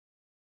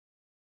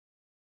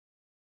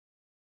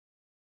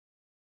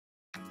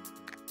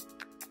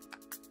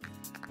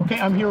Okay,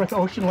 I'm here with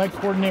Ocean Leg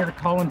Coordinator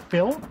Colin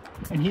Phil,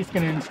 and he's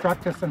going to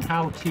instruct us on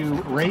how to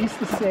raise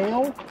the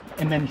sail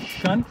and then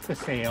shunt the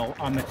sail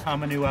on the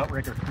Tamanu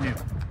outrigger canoe.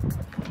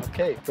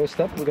 Okay,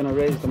 first up we're going to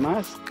raise the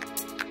mast.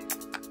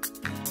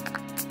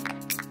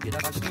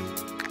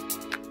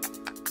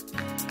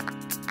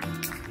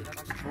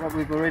 What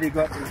we've already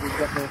got is we've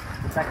got the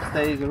back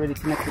stays already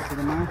connected to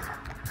the mast.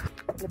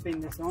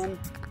 Flipping this on,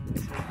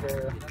 this is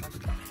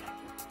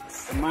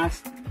the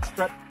mast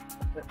strut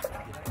that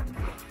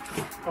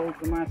holds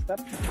the mast up.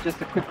 Just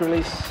a quick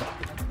release.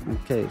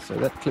 Okay, so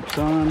that clips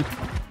on.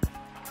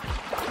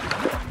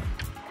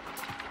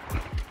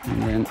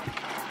 And then,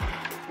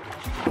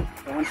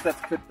 so once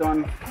that's clipped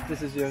on,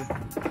 this is your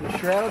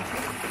shroud.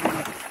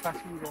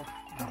 Fasten the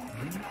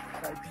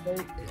side stay.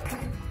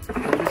 So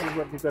this is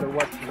what you've got to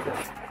watch.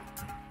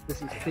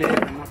 This is clear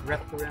and not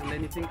wrapped around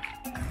anything.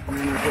 And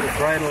then we've got a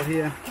bridle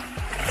here.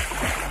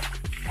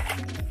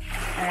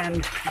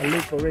 And a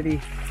loop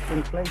already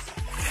in place.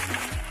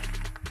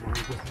 And we're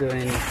just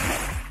doing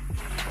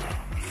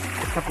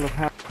a couple of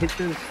half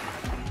hitches.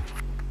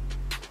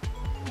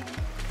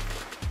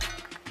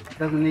 It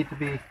doesn't need to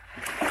be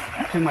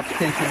too much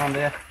tension on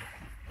there,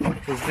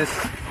 because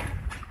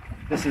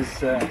this is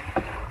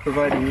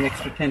providing the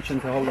extra tension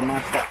to hold the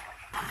mast up.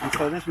 And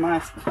so this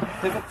mast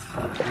pivots,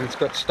 and it's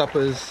got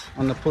stoppers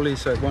on the pulley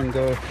so it won't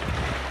go as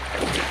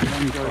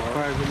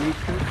far as it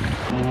needs to.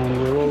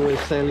 And we're always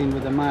sailing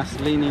with the mast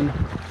leaning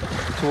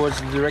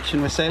towards the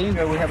direction we're sailing.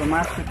 Here we have a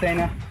mast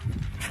retainer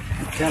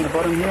down the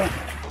bottom here.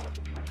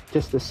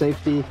 Just a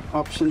safety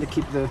option to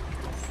keep the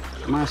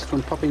mast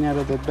from popping out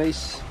of the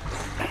base.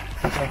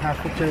 So half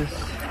hitches,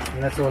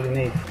 and that's all you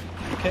need.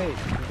 Okay,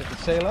 we get the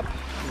sail up.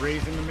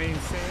 Raising the main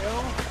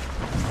sail.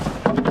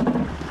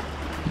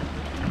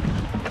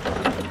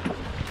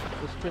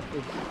 Strip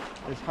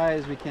as high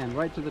as we can,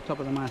 right to the top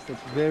of the mast.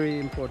 That's very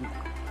important.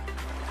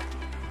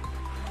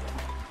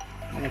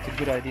 And it's a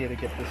good idea to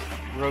get this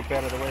rope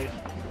out of the way,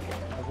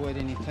 avoid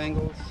any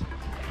tangles.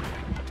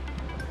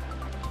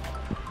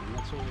 And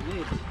that's all we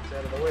need. It's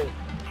out of the way.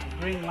 The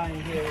green line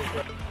here is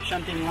a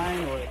shunting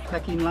line or a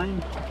tacking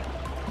line.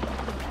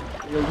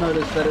 You'll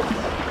notice that it's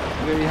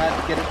very hard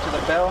to get it to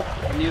the bow,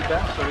 the new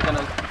bow, so we're going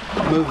to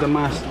move the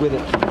mast with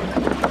it.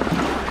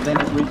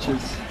 Then it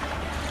reaches.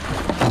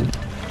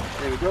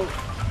 There we go.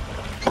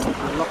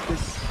 We'll lock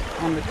this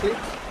on the clip.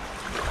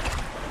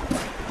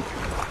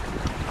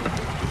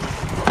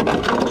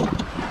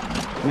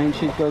 Main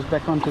sheet goes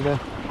back onto the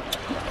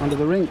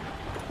ring.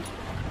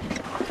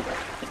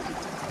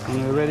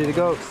 And we're ready to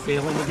go.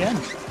 Sailing again.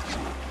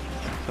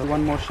 So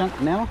one more shunt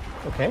now.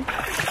 Okay.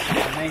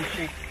 The main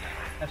sheet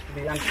has to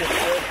be unshipped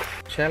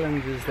first.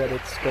 Challenge is that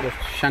it's got a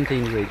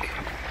shunting rig.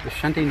 The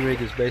shunting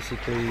rig is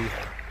basically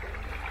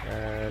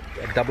a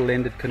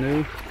double-ended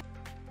canoe.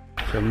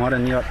 So a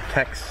modern yacht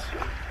tacks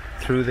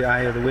through the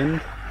eye of the wind.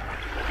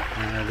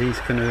 These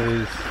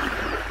canoes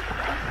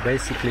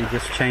basically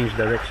just change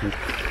direction.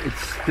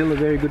 It's still a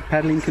very good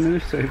paddling canoe,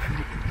 so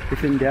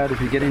if in doubt,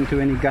 if you get into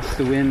any gust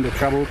of wind or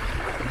trouble,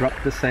 drop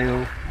the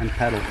sail and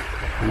paddle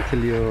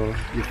until you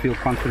feel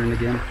confident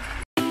again.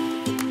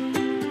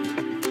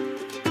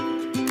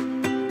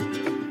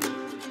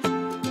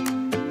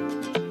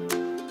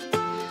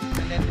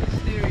 And then the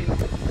steering,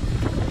 just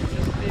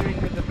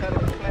steering with the paddle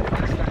flat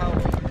against the hull,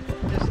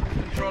 just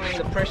controlling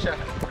the pressure.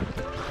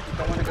 If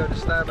I want to go to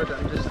starboard,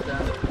 I'm just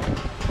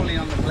pulling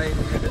on the blade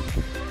a little bit.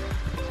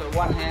 So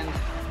one hand,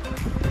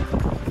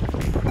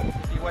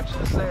 if you watch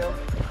the sail,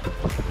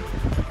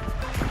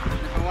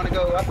 if I want to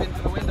go up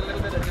into the wind a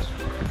little bit, I just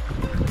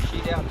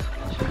sheet out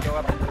and she'll go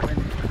up into the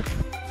wind.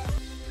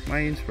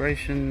 My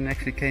inspiration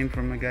actually came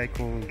from a guy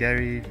called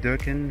Gary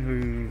Durkin,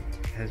 who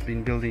has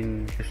been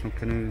building traditional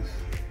canoes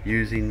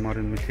using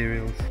modern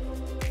materials.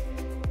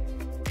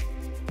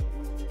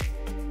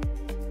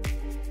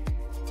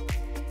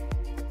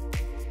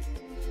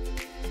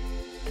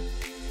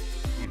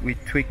 We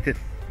tweaked it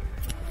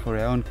for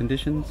our own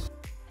conditions.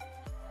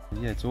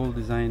 Yeah, it's all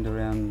designed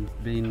around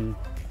being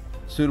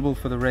suitable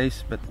for the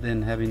race, but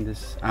then having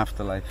this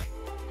afterlife.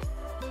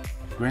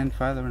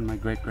 Grandfather and my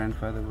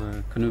great-grandfather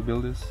were canoe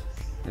builders.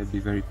 They'd be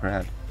very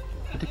proud,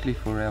 particularly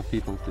for our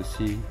people to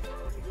see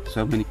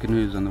so many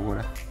canoes on the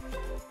water.